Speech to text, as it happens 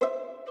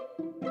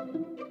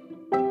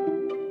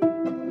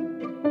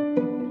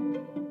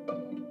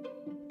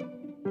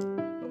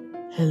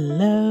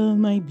Hello,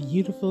 my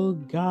beautiful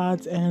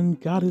gods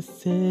and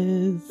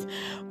goddesses.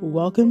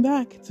 Welcome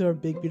back to our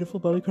big, beautiful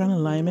Belly Crown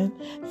Alignment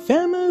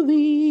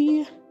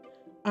family.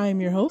 I'm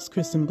your host,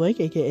 Kristen Blake,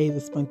 aka the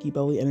Spunky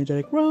Belly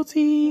Energetic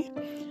Royalty.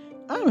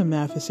 I'm a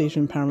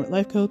manifestation empowerment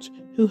life coach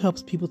who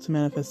helps people to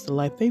manifest the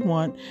life they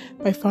want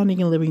by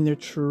finding and living their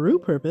true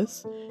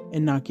purpose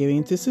and not giving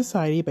into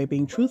society by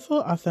being truthful,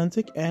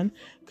 authentic, and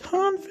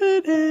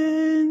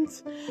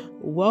confident.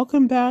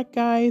 Welcome back,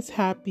 guys.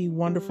 Happy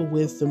Wonderful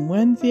Wisdom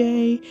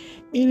Wednesday.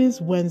 It is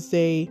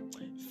Wednesday,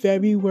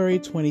 February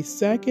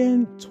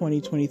 22nd,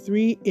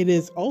 2023. It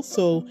is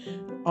also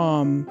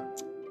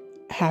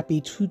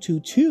happy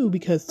 222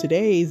 because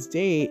today's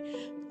date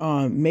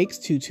makes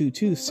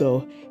 222.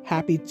 So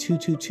happy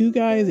 222,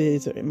 guys. It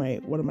is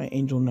one of my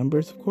angel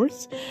numbers, of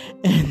course,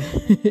 and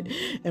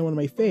and one of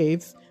my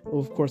faves.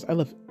 Well, of course, I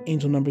love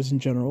angel numbers in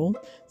general.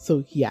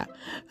 So yeah.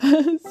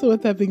 So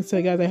with that being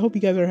said, guys, I hope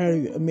you guys are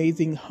having an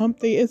amazing hump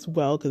day as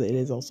well, because it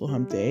is also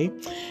hump day,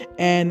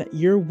 and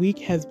your week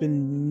has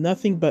been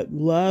nothing but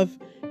love,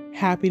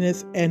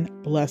 happiness, and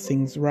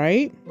blessings,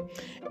 right?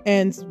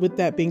 And with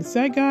that being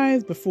said,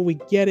 guys, before we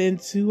get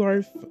into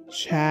our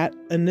chat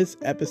in this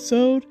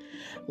episode,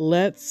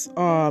 let's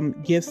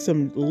give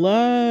some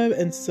love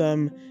and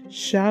some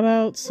shout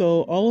outs.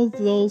 So all of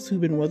those who've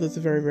been with us a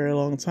very, very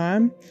long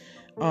time,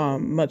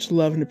 much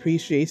love and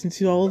appreciation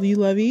to all of you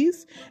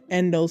lovies,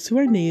 and those who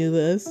are new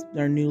to us,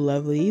 our new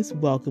lovelies,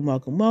 welcome,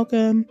 welcome,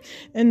 welcome.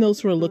 And those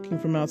who are looking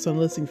from outside,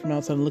 listening from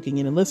outside, looking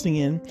in and listening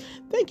in,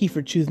 thank you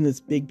for choosing this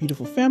big,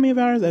 beautiful family of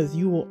ours, as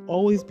you will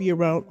always be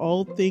around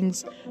all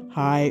things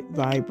high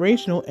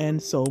vibrational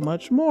and so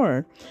much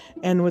more.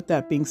 And with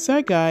that being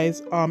said,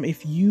 guys,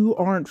 if you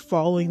aren't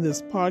following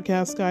this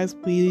podcast, guys,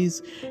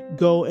 please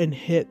go and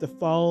hit the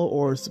follow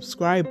or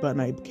subscribe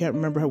button. I can't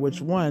remember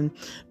which one,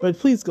 but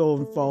please go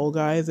and follow,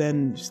 guys,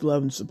 and just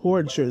love and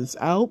support and share this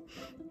out.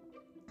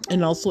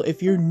 And also,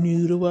 if you're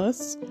new to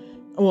us,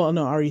 well,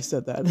 no, I already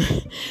said that.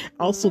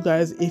 Also,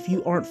 guys, if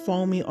you aren't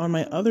following me on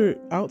my other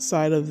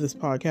outside of this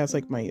podcast,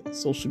 like my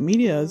social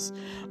medias,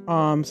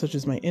 such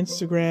as my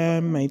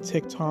Instagram, my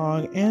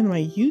TikTok, and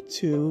my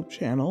YouTube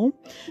channel,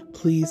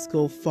 please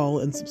go follow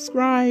and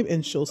subscribe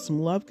and show some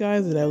love,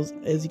 guys. And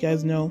as you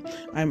guys know,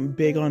 I'm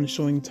big on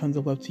showing tons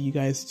of love to you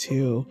guys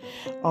too.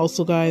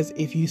 Also, guys,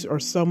 if you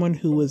are someone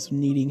who is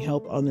needing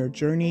help on their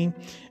journey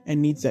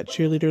and needs that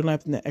cheerleader in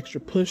life and that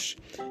extra push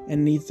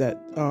and needs that,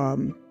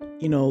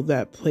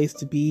 that place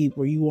to be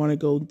where you want to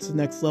go to the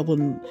next level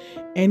and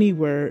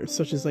anywhere,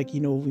 such as like,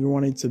 you're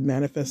wanting to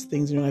manifest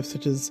things in your life,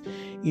 such as,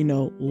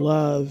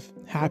 love,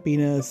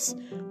 happiness,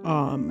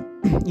 a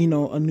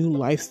new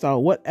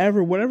lifestyle,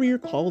 whatever you're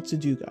called to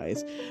do,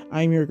 guys,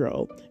 I'm your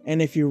girl.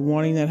 And if you're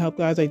wanting that help,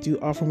 guys, I do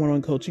offer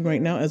one-on-one coaching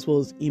right now, as well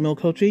as email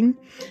coaching.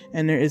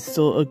 And there is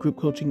still a group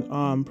coaching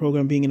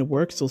program being in the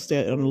works, so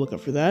stay on the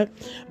lookout for that.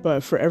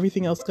 But for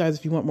everything else, guys,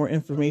 if you want more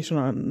information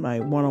on my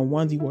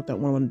one-on-ones, you want that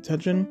one-on-one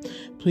attention,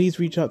 please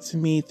reach out to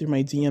me through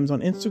my DMs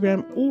on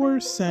Instagram or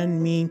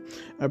send me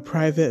a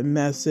private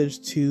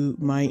message to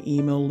my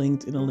email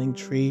linked in a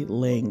Linktree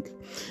link.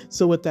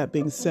 So with that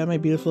being said, my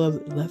beautiful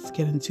love, let's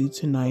get into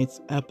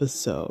tonight's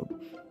episode.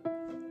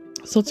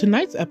 So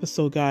tonight's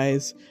episode,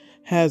 guys,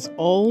 has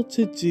all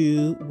to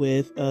do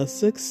with a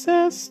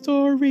success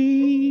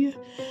story.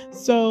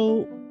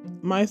 So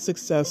my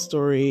success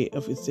story,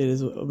 if it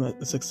is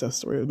a success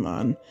story of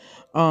mine,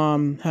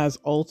 has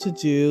all to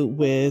do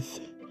with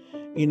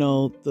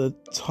the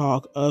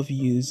talk of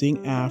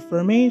using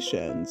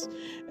affirmations.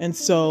 And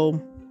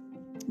so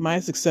my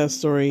success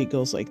story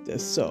goes like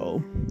this.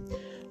 So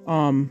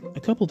a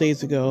couple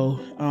days ago,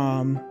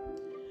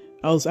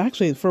 I was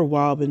actually for a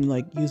while been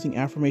like using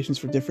affirmations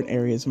for different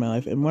areas of my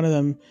life, and one of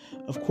them,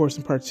 of course,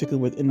 in particular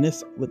what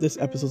this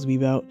episode to be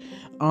about,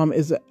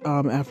 is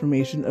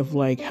affirmation of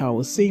like how I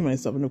was seeing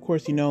myself. And of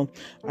course,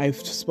 I've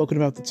spoken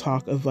about the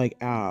talk of like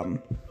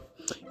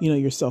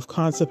your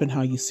self-concept and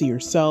how you see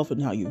yourself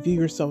and how you view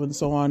yourself and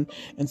so on.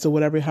 And so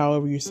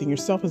however you're seeing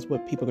yourself is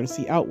what people are going to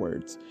see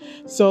outwards.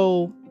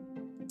 So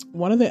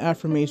one of the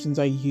affirmations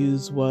I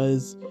used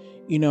was,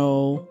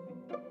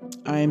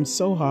 I am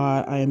so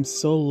hot, I am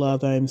so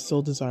loved, I am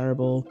so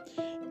desirable.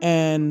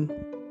 And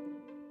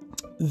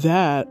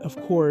that, of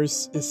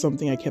course, is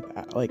something I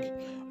kept like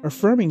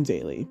affirming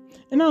daily.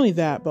 And not only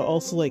that, but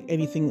also like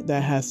anything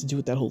that has to do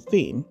with that whole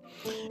theme.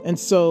 And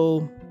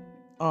so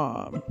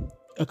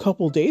a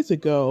couple days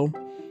ago,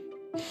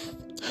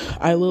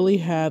 I literally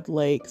had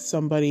like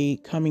somebody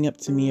coming up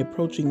to me,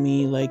 approaching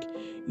me, like,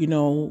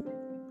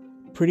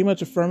 pretty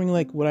much affirming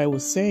like what I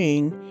was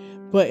saying,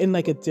 but in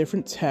like a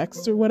different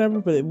text or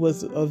whatever, but it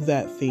was of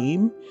that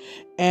theme.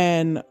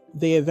 And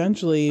they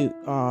eventually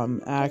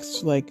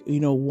asked like,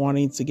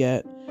 wanting to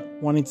get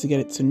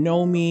it to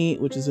know me,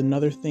 which is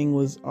another thing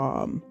was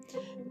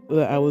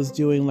that I was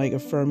doing, like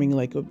affirming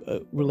like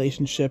a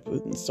relationship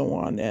and so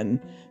on and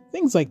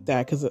things like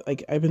that. Cause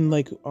like I've been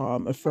like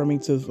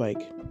affirming to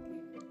like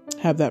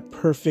have that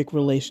perfect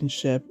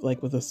relationship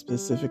like with a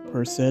specific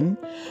person,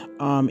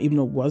 even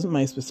though it wasn't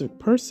my specific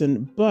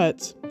person,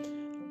 but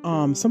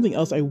Something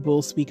else I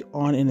will speak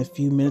on in a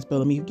few minutes, but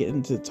let me get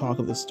into the talk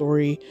of the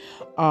story.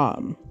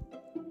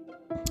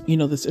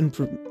 This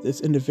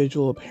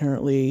individual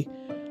apparently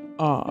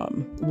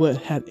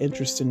had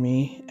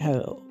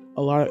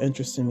a lot of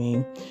interest in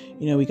me.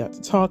 We got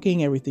to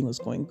talking, everything was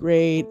going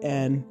great,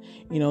 and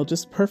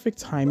just perfect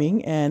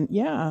timing, and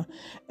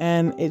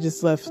it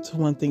just left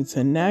one thing to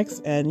the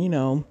next, and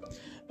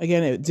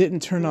again, it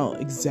didn't turn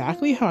out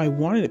exactly how I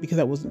wanted it because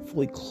I wasn't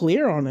fully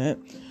clear on it.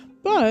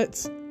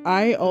 But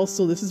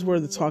this is where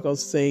the talk I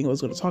was saying I was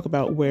going to talk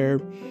about, where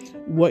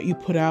what you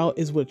put out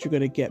is what you're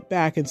going to get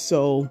back. And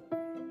so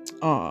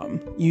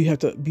you have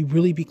to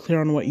be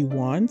clear on what you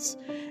want.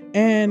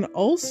 And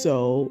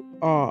also,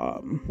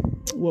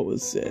 what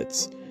was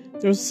it?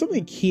 There was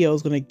something key I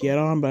was going to get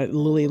on, but I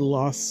literally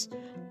lost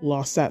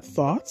that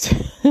thought.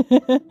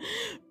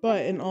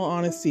 But in all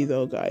honesty,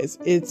 though, guys,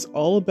 it's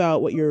all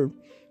about what you're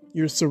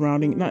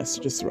surrounding, not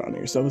just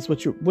surrounding yourself. It's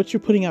what you're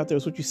putting out there,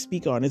 is what you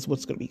speak on, is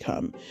what's going to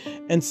become.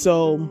 And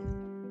so,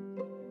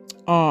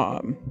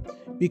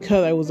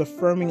 because I was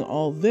affirming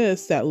all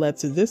this, that led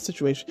to this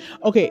situation.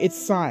 Okay, it's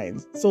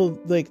signs.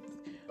 So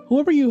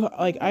whoever you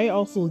like, I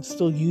also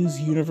still use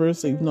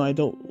universe, even though I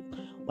don't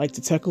like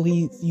to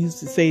technically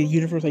say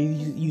universe. I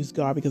use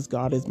God because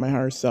God is my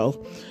higher self.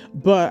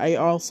 But I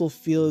also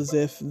feel as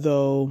if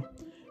though,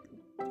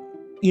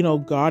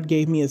 God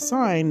gave me a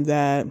sign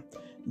that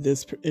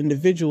this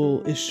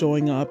individual is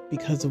showing up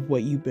because of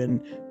what you've been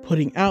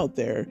putting out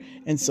there.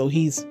 And so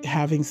he's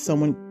having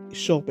someone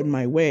show up in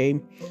my way.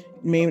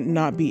 May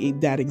not be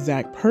that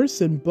exact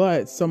person,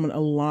 but someone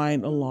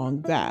aligned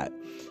along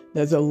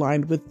that's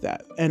aligned with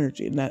that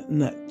energy and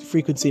that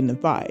frequency and the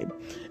vibe.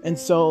 And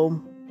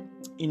so,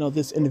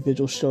 this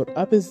individual showed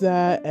up as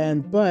that.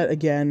 But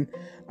again,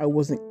 I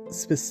wasn't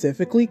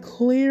specifically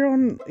clear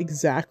on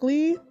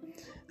exactly.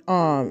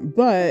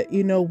 But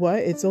you know what?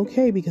 It's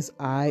okay, because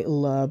I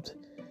loved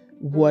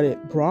what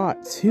it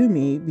brought to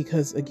me,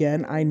 because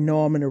again, I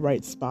know I'm in the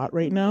right spot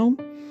right now,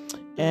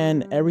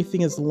 and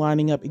everything is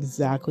lining up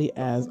exactly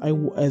as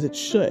it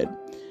should.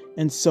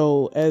 And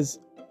so, as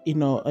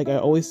like I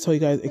always tell you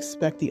guys,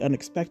 expect the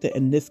unexpected,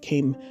 and this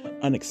came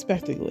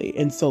unexpectedly.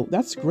 And so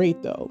that's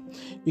great though,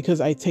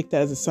 because I take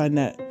that as a sign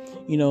that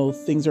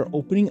things are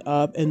opening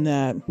up, and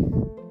that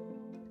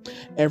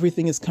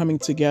everything is coming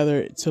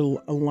together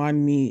to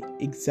align me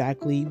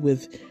exactly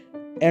with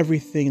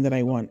everything that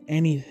I want.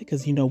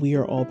 Because we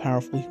are all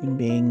powerful human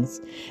beings.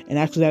 And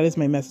actually, that is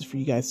my message for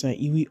you guys tonight.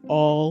 We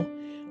all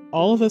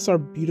of us are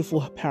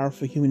beautiful,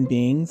 powerful human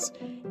beings.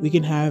 We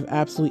can have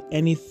absolutely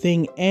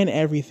anything and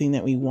everything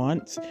that we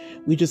want.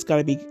 We just got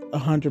to be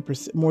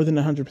 100%, more than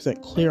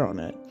 100% clear on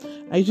it.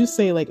 I just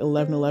say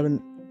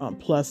 11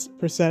 plus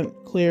percent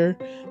clear,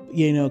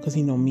 because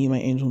me and my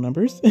angel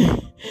numbers.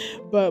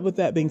 But with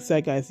that being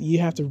said, guys, you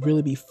have to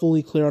really be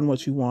fully clear on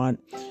what you want,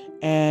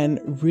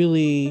 and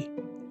really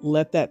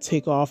let that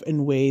take off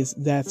in ways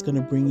that's going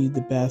to bring you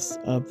the best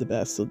of the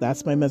best. So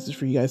that's my message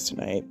for you guys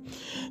tonight.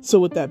 So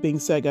with that being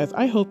said, guys,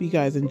 I hope you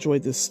guys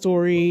enjoyed this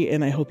story,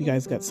 and I hope you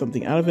guys got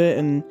something out of it,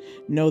 and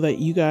know that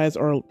you guys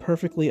are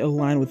perfectly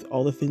aligned with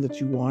all the things that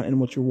you want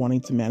and what you're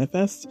wanting to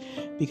manifest,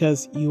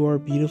 because you are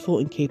beautiful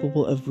and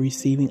capable of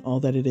receiving all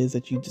that it is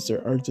that you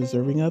are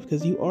deserving of,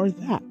 because you are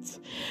that.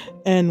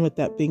 And with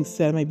that being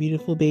said, my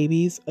beautiful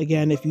babies,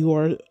 again, if you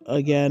are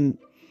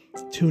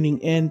tuning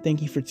in,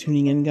 thank you for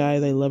tuning in,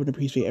 guys. I love and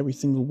appreciate every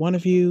single one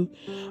of you.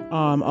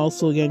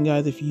 Also, again,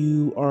 guys, if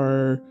you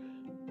are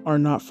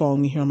not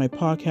following me here on my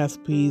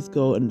podcast, please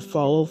go and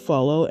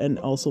follow, and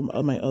also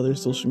my other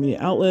social media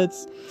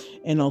outlets.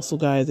 And also,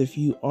 guys, if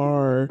you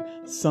are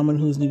someone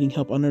who's needing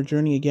help on their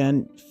journey,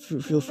 again,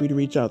 feel free to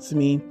reach out to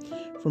me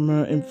for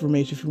more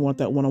information. If you want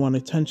that one-on-one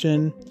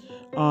attention,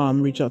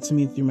 reach out to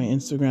me through my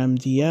Instagram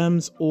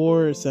DMs,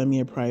 or send me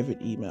a private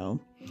email.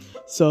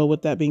 So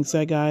with that being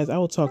said, guys, I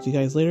will talk to you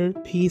guys later.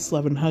 Peace,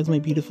 love, and hugs, my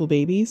beautiful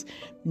babies.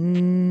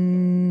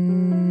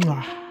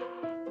 Mwah.